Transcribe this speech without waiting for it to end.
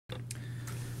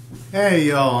Hey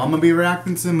yo, I'm gonna be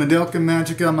reacting to Madoka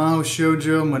Magica, Mahou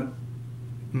Shoujo,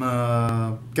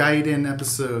 Gaiden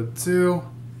episode 2.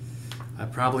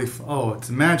 It's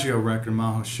a Magia record,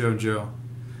 Mahou Shoujo,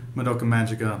 Madoka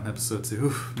Magica episode 2.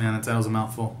 Oof, man, that title's a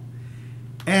mouthful.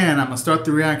 And I'm gonna start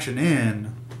the reaction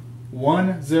in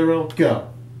 1, 0, go.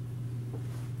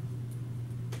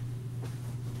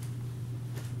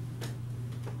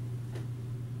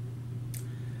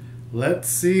 Let's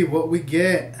see what we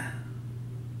get.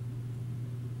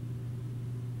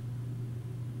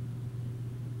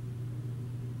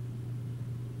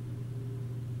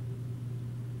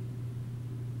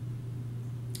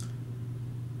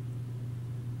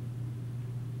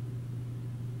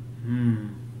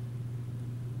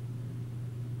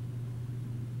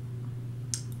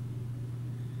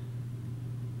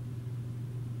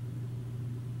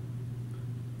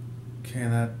 Okay,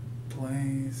 that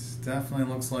place definitely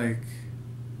looks like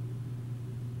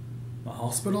a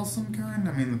hospital of some kind.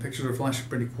 I mean, the pictures are flashing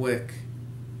pretty quick.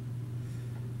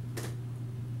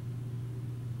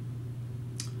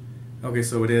 Okay,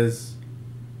 so it is.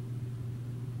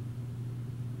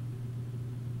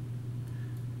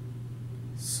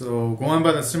 So, going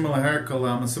by the similar hair color,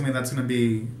 I'm assuming that's going to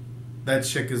be, that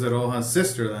chick is Aroha's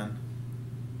sister then.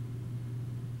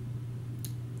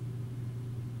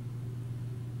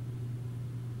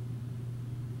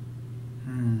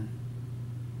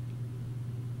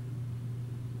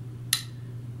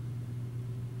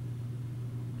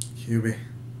 QB.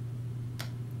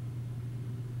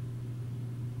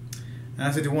 And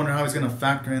I do wonder how he's going to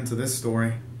factor into this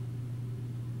story.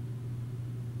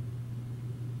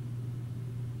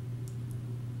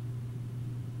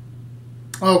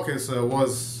 Okay, so it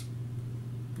was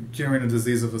curing a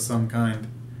disease of some kind.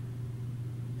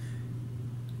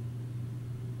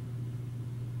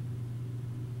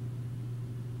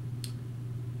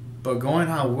 But going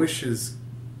how wishes.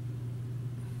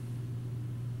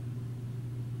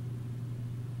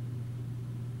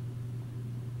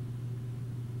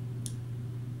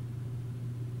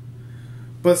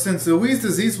 But since Louise's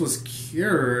disease was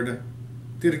cured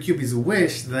due to QB's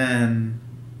wish, then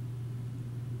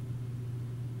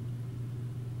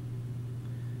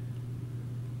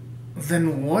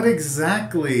what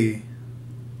exactly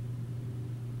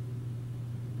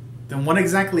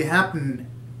happened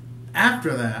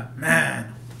after that?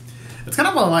 Man, it's kind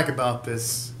of what I like about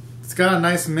this. It's got a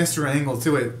nice mystery angle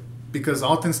to it, because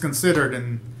all things considered,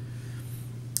 and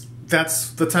that's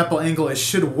the type of angle it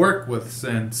should work with,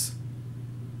 since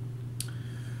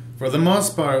for the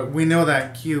most part we know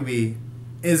that QB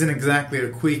isn't exactly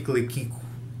a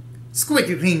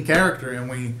squeaky clean character, and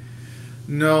we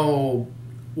know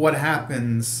what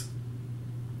happens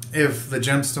if the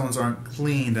gemstones aren't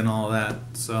cleaned and all that.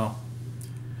 So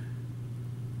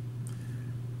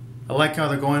I like how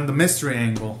they're going the mystery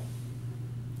angle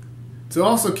to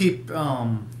also keep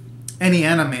any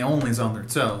anime onlys on their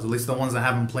toes, at least the ones that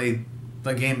haven't played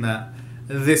the game that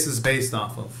this is based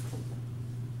off of.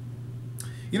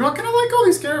 You know, I kind of like all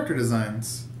these character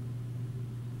designs.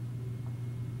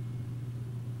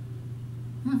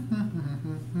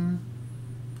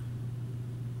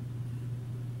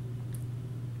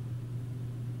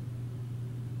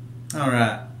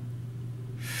 Alright.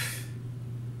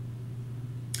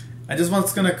 I just want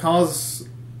it's gonna cause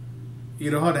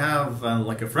Iroha to have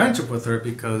like a friendship with her,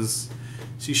 because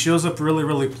she shows up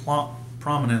really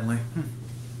prominently.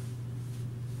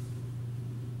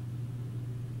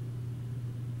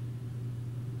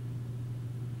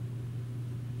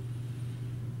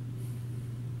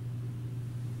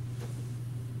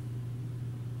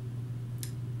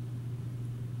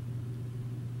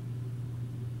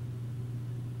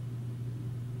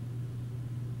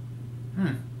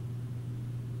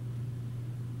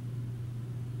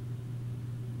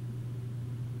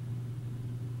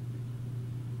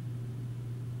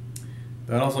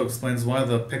 That also explains why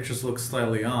the pictures look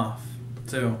slightly off,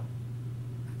 too.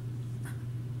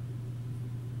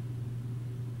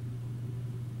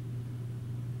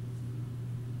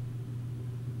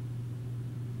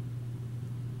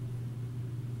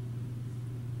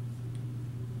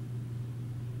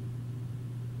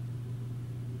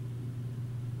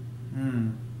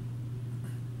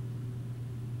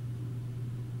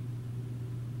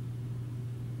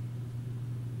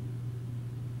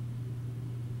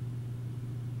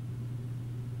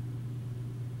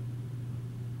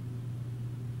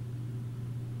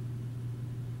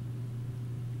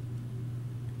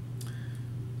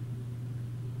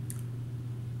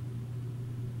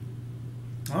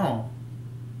 Oh.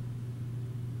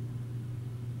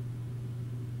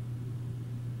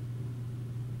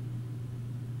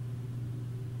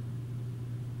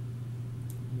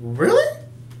 Really?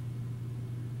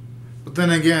 But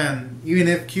then again, even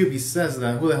if QB says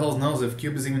that, who the hell knows if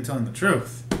Cube is even telling the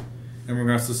truth in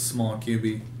regards to small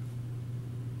QB?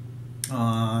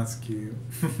 Aw, that's cute.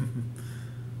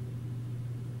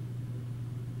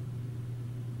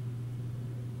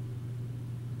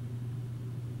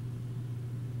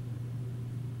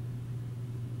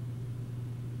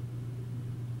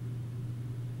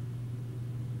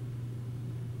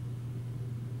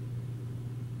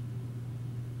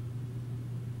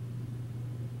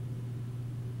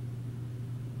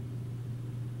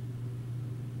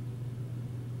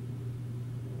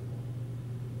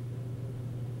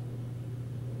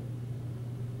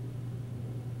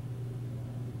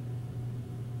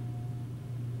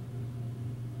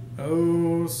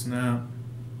 Oh, snap.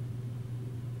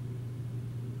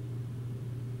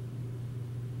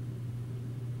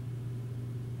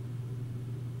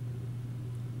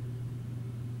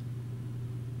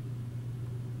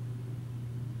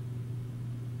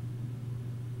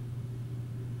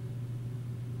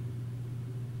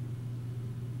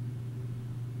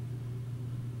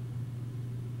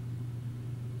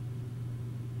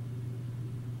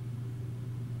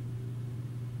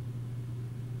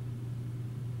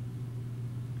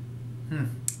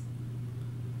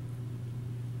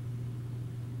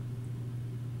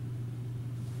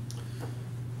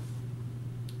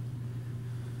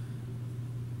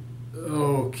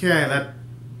 Okay, that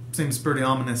seems pretty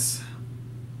ominous.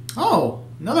 Oh,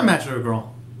 another Magica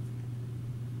girl.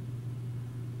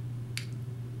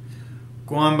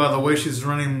 Guan, by the way she's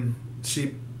running,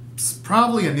 she's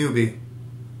probably a newbie.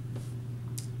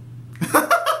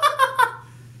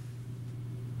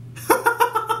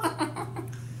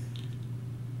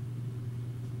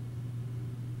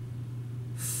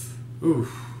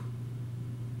 Oof.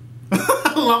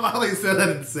 I love how they said that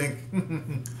in sync.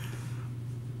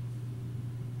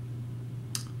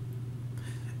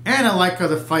 And I like how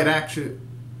the fight actually...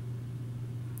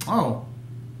 Oh.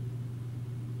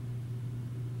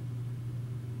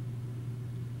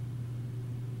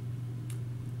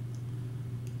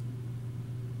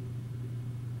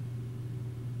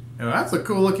 Yeah, that's a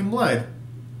cool looking blade.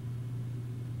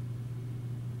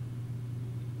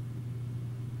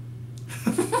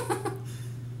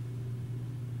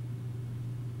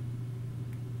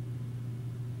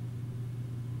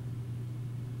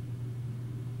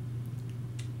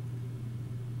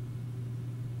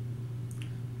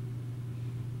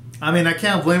 I mean, I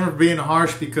can't blame her for being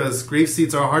harsh because grief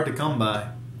seeds are hard to come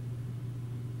by.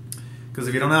 Because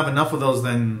if you don't have enough of those,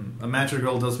 then a Magica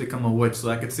girl does become a witch. So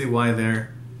I could see why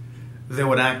they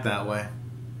would act that way.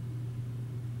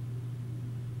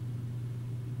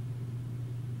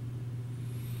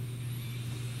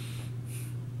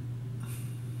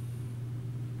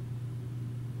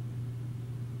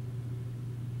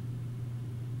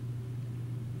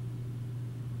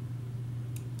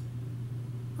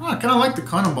 Oh, I kind of like the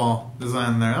cannonball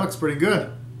design there. That looks pretty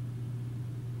good.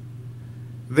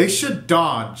 They should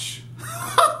dodge.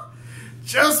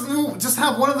 Just move. Just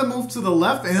have one of them move to the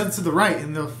left and then to the right,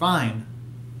 and they're fine.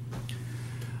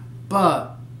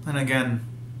 But then again,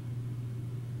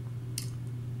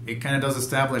 it kind of does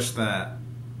establish that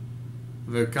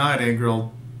the Gaiden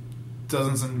girl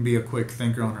doesn't seem to be a quick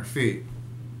thinker on her feet.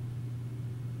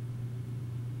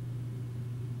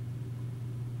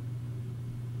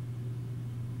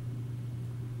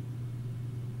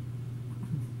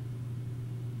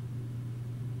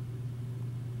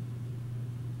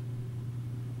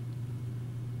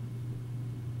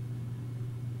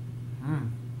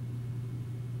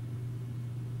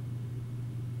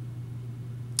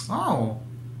 Oh,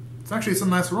 it's actually some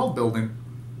nice world building.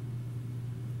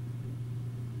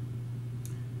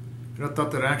 I thought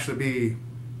there'd actually be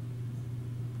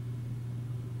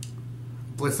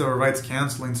a place that provides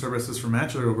canceling services for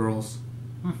Magica girls.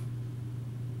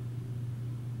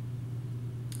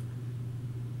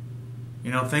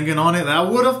 You know, thinking on it,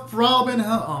 that would have probably been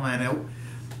hell. Oh man,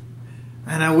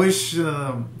 and I wish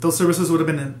those services would have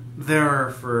been there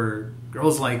for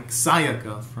girls like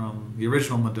Sayaka from the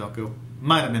original Madoka.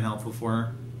 Might have been helpful for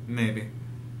her, maybe.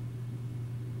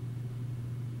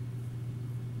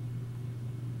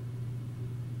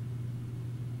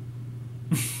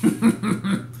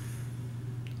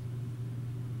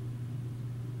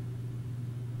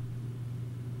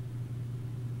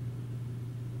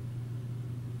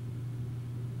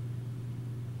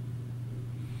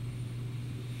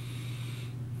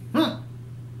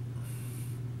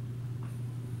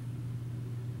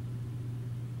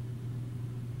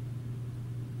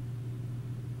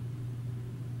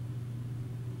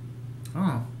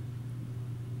 Oh.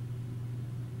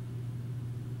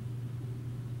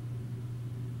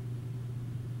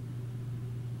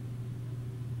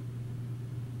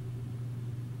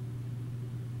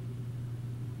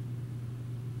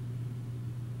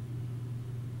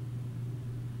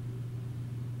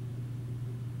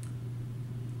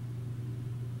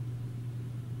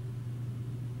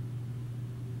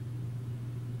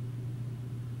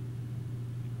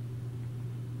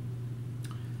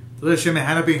 That shit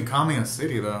had to be in Kamiya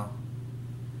City though.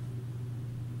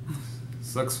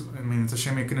 Sucks. I mean, it's a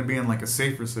shame it couldn't be in like a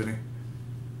safer city.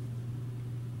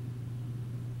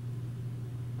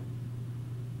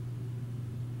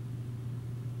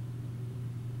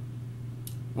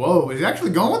 Whoa, is he actually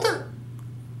going with it?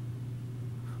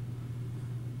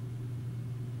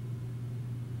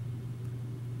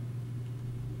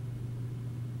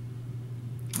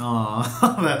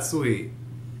 Aw, that's sweet.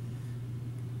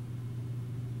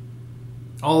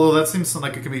 Although that seems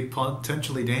like it could be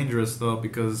potentially dangerous though,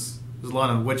 because there's a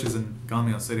lot of witches in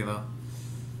Kamiya City though.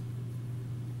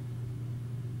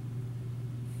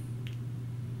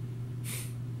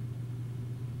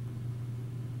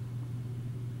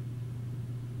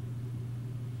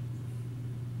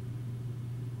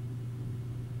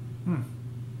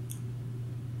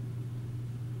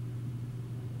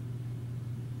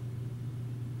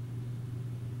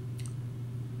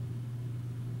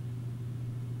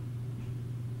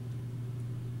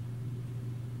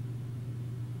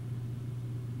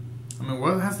 I mean,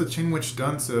 what has the Chain Witch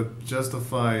done to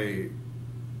justify it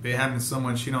having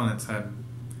someone cheat on its head?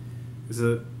 Is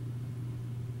it...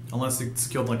 Unless it's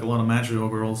killed like a lot of magical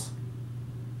girls.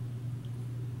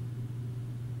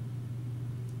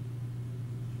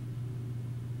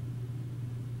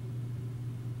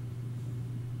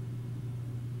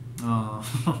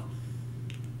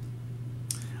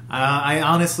 I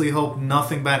honestly hope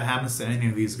nothing bad happens to any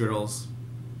of these girls.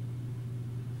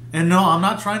 And no, I'm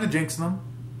not trying to jinx them.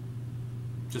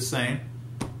 Just saying.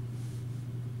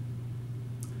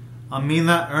 I mean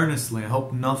that earnestly. I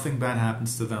hope nothing bad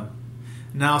happens to them.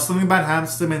 Now, if something bad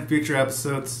happens to them in future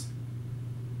episodes,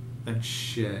 then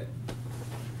shit.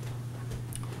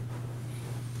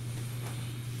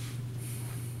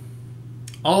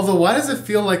 Although, why does it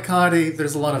feel like Kari,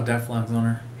 there's a lot of death flags on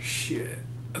her? Shit.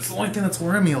 That's the only thing that's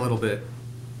worrying me a little bit.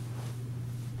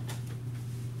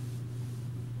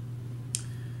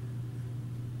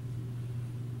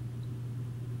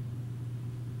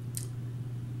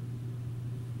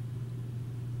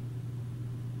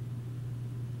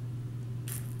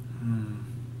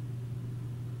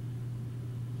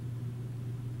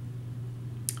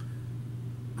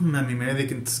 I mean, maybe they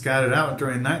can scout it out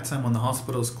during nighttime when the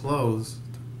hospital's closed.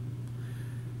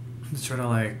 Just try to,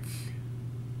 like...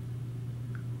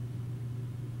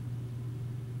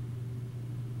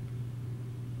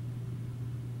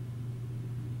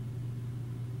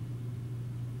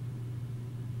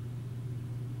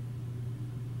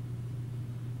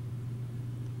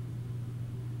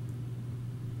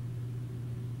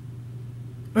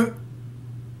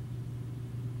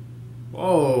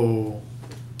 Whoa.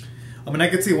 I mean, I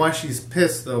could see why she's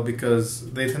pissed, though,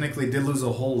 because they technically did lose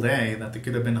a whole day that they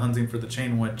could have been hunting for the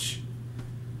Chain Witch.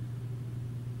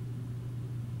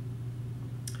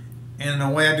 And in a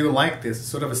way, I do like this. It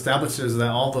sort of establishes that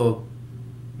all the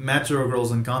Metro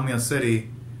girls in Kamiya City,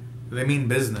 they mean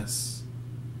business.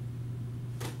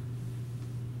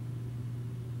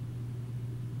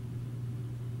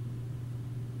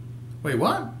 Wait,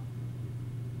 what?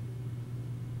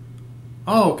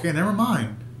 Oh, okay, never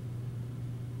mind.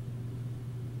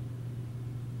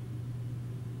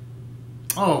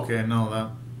 Oh, okay, no,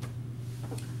 that...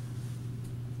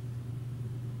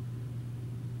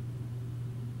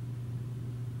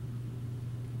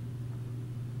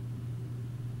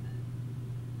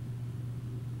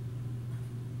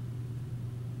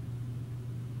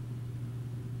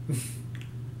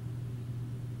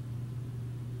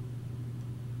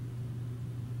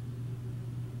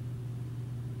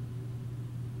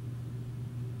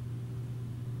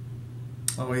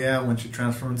 Oh yeah, when she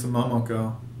transformed into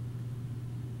Momoko.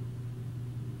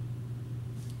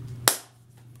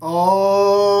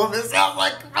 Oh, this sounds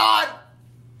like fun!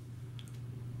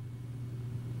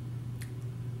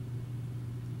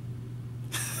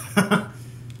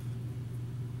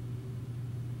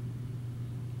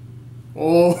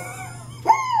 Oh!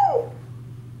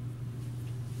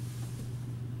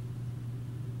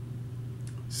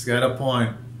 She's got a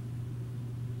point.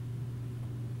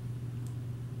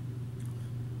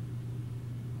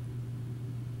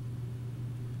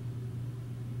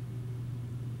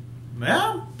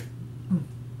 Yeah.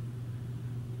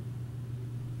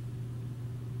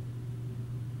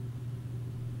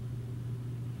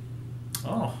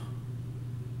 Oh.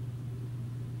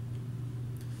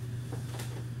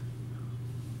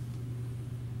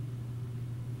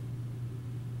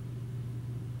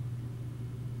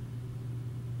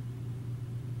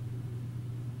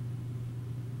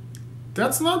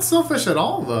 That's not selfish at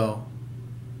all, though.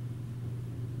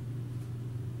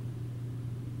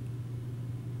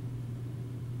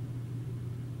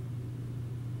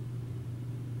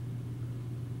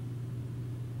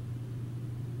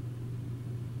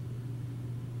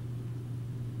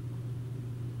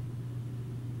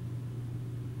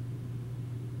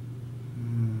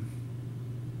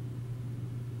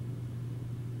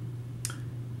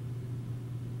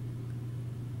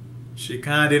 She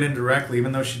kind of did indirectly,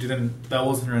 even though she didn't. That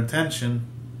wasn't her intention.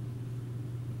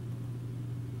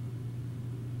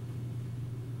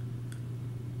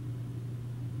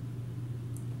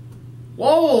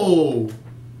 Whoa!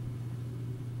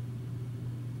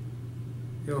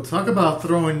 Yo, talk about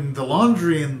throwing the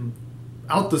laundry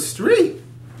out the street.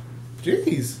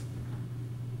 Jeez.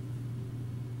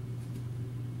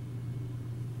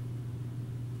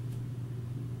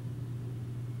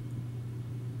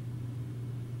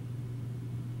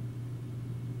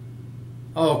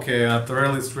 Okay, at the very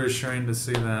least reassuring to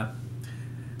see that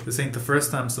this ain't the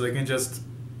first time, so they can just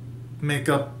make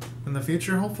up in the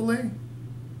future, hopefully.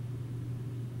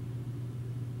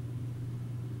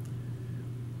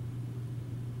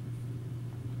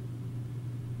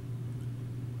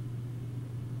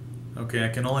 Okay, I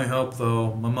can only hope,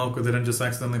 though, Momoka didn't just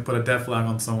accidentally put a death flag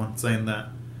on someone saying that.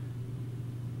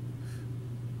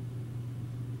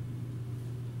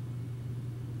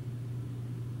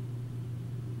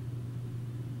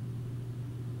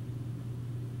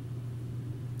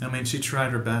 I mean, she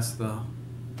tried her best, though.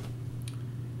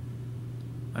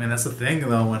 I mean, that's the thing,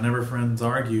 though, whenever friends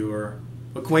argue or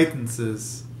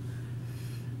acquaintances,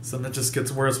 something just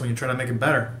gets worse when you try to make it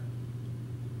better.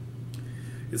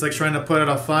 It's like trying to put out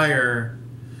a fire,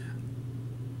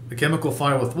 a chemical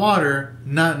fire with water,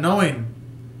 not knowing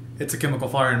it's a chemical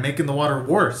fire and making the water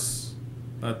worse.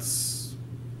 That's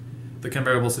the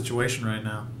comparable situation right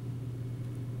now.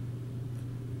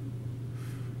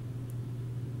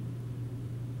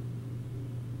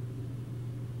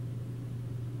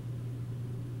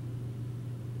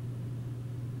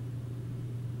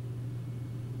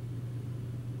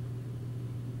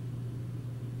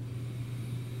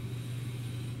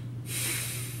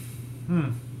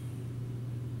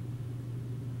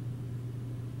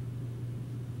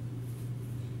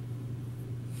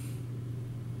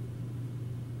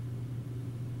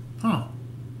 Huh.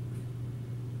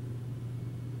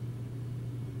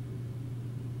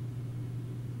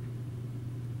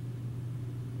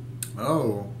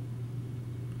 Oh.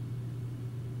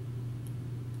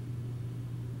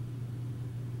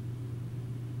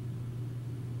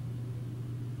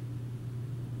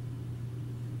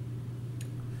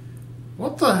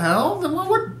 What the hell? Then why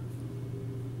would...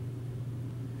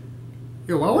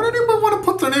 Yo, why would anyone want to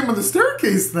put their name on the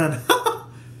staircase then?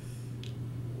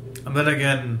 And then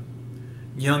again,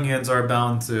 youngins are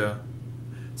bound to...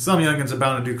 Some youngins are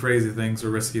bound to do crazy things or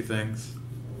risky things.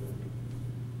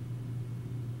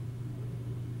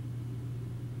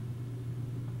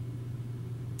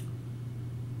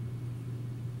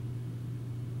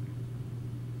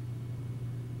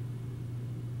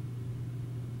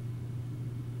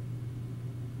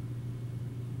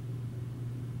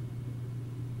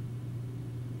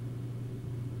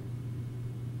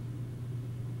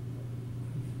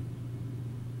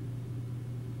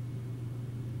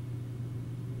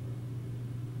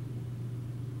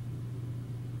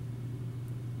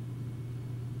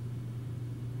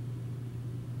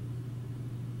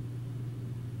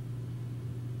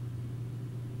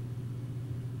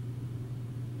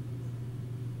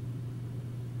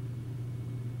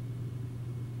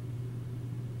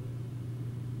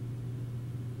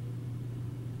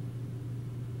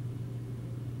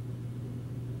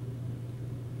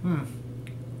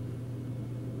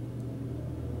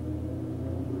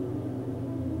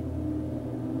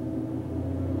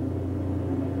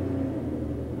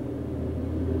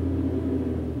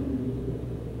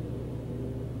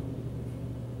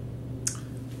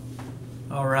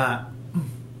 All right.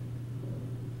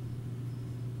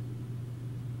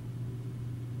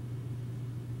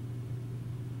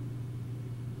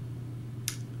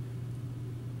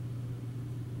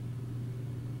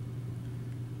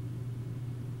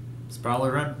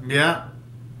 Sprawler run? Yeah.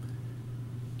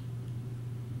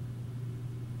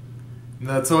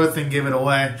 The toilet thing gave it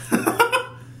away.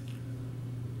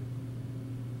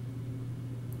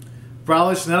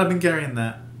 Probably should not have been carrying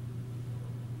that.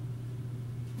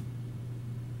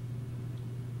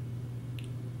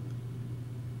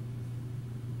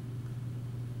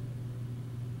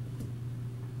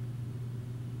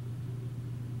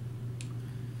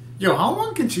 Yo, how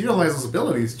long can she utilize those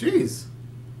abilities? Jeez.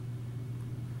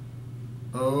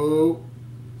 Oh.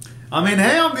 I mean,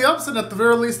 hey, on the upside, at the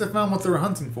very least, they found what they were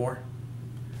hunting for.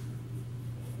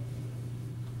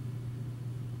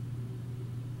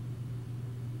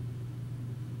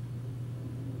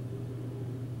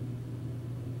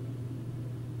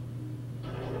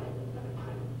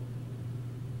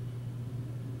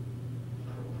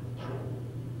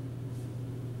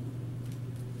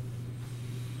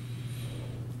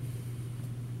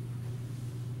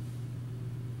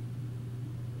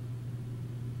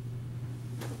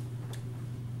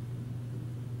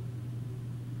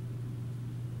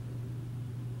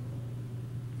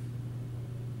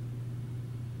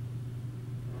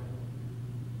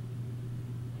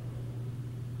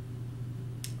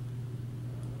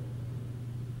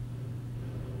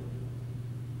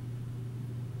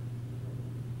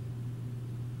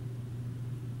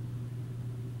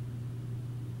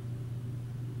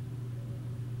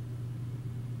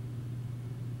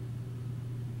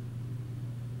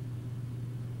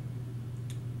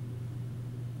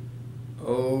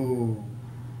 Oh.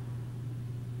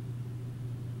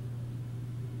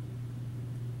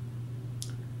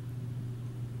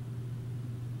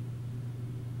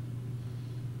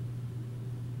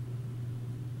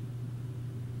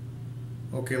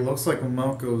 Okay, looks like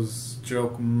Momoko's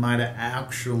joke might have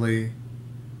actually...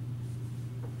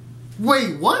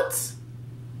 Wait, what?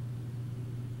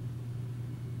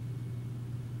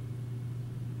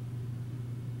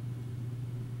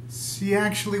 She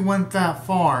actually went that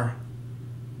far.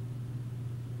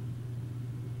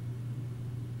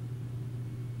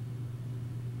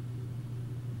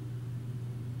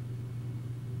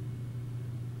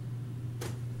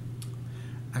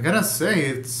 I gotta say,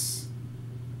 it's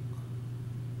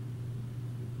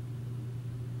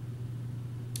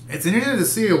interesting to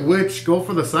see a witch go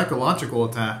for the psychological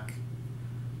attack.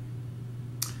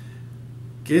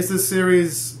 Gives this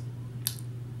series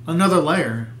another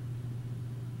layer.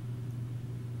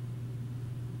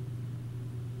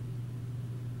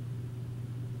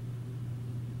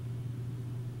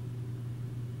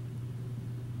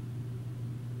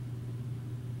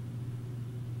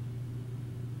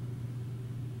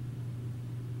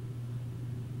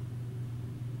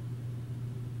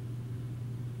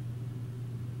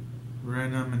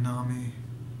 Rena Minami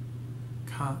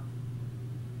Kat.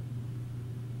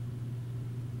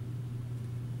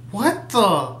 What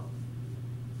the?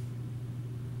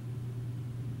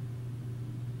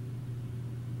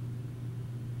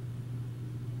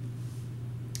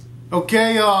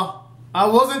 Okay, y'all. I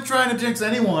wasn't trying to jinx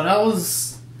anyone.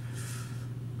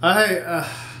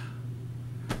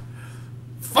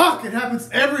 Fuck, it happens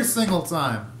every single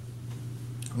time.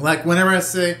 Like, whenever I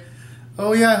say,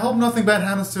 oh yeah, I hope nothing bad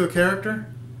happens to a character,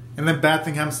 and then bad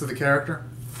thing happens to the character.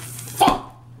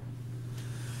 Fuck!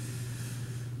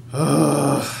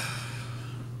 I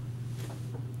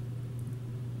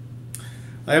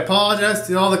apologize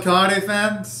to all the Kade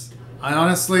fans. I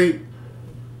honestly...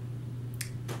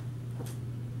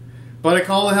 But I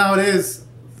call it how it is.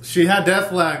 She had death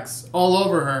flags all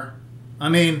over her. I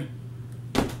mean...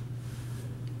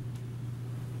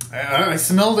 I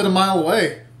smelled it a mile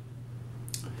away.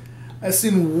 I've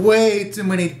seen way too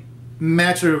many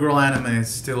macho girl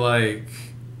animes to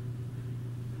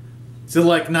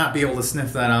not be able to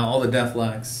sniff that out, all the death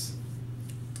flags.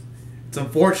 It's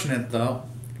unfortunate though,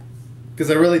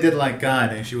 because I really did like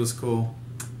Gaiden. She was cool.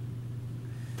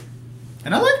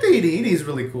 And I like the ED. ED is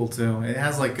really cool too. It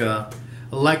has like I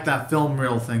like that film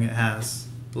reel thing it has.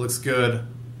 It looks good.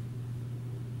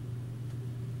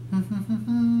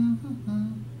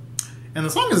 And the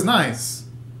song is nice.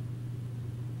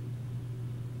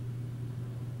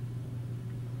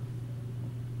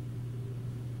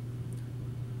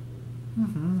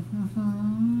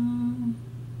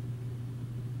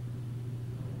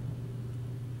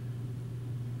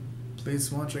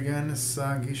 Please watch again,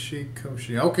 Sagishi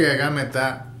Koshi. Okay, I gotta admit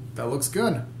that looks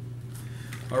good.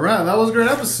 Alright, that was a great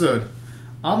episode.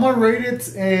 I'm gonna rate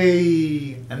it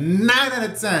a 9 out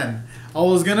of 10. I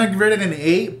was gonna rate it an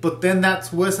 8, but then that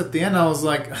twist at the end, I was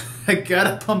like, I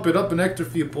gotta pump it up an extra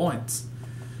few points.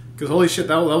 Because holy shit,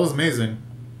 that was amazing.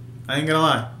 I ain't gonna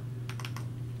lie.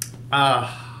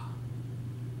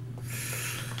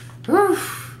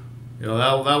 Yo,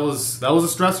 that was a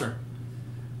stressor.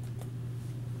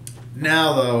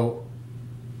 Now though,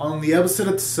 on the episode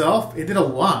itself, it did a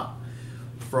lot.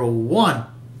 For one,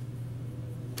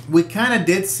 we kind of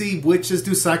did see witches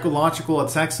do psychological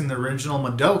attacks in the original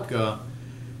Madoka.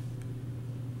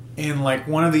 In like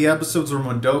one of the episodes where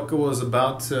Madoka was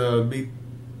about to be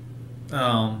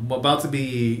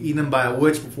eaten by a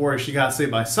witch before she got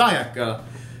saved by Sayaka,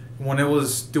 when it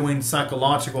was doing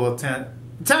psychological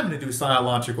attempting to do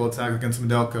psychological attack against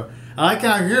Madoka. I like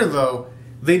how here though,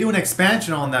 they do an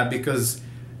expansion on that because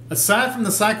aside from the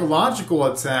psychological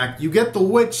attack, you get the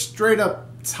witch straight up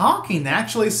talking,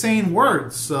 actually saying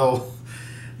words. So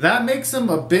that makes him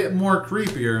a bit more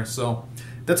creepier. So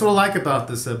that's what I like about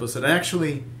this episode. It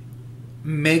actually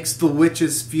makes the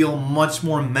witches feel much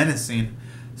more menacing.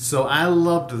 So I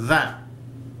loved that.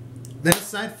 Then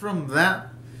aside from that,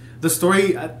 the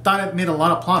story, I thought it made a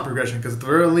lot of plot progression because at the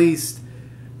very least,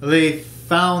 they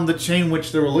found the chain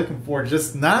witch they were looking for,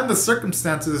 just not in the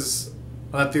circumstances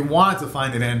that they wanted to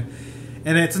find it in.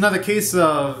 And it's another case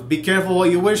of be careful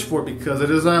what you wish for, because it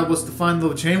is was to find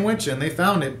the chain witch and they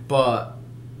found it, but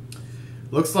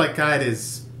looks like Kite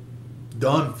is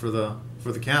done for the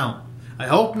count. I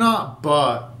hope not,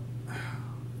 but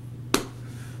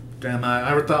damn,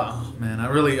 I thought, oh man, I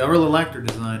really liked her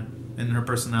design and her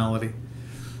personality.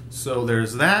 So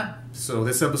there's that. So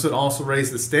this episode also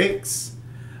raised the stakes.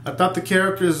 I thought the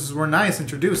characters were nice,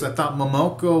 introduced. I thought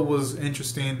Momoko was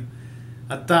interesting.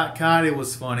 I thought Kari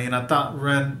was funny, and I thought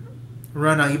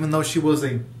Rena, even though she was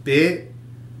a bit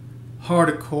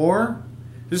hardcore,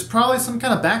 there's probably some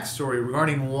kind of backstory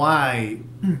regarding why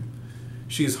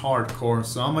she's hardcore.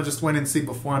 So I'm gonna just wait and see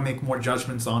before I make more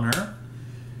judgments on her.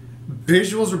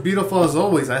 Visuals were beautiful as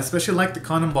always. I especially liked the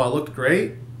cannonball. It looked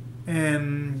great.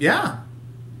 And yeah,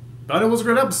 thought it was a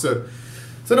great episode.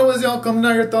 So anyways, y'all, comment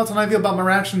down your thoughts on how you feel about my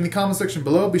reaction in the comment section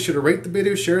below. Be sure to rate the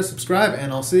video, share, subscribe,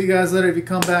 and I'll see you guys later if you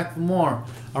come back for more.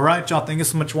 Alright, y'all, thank you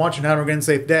so much for watching. Have a great and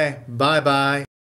safe day. Bye-bye.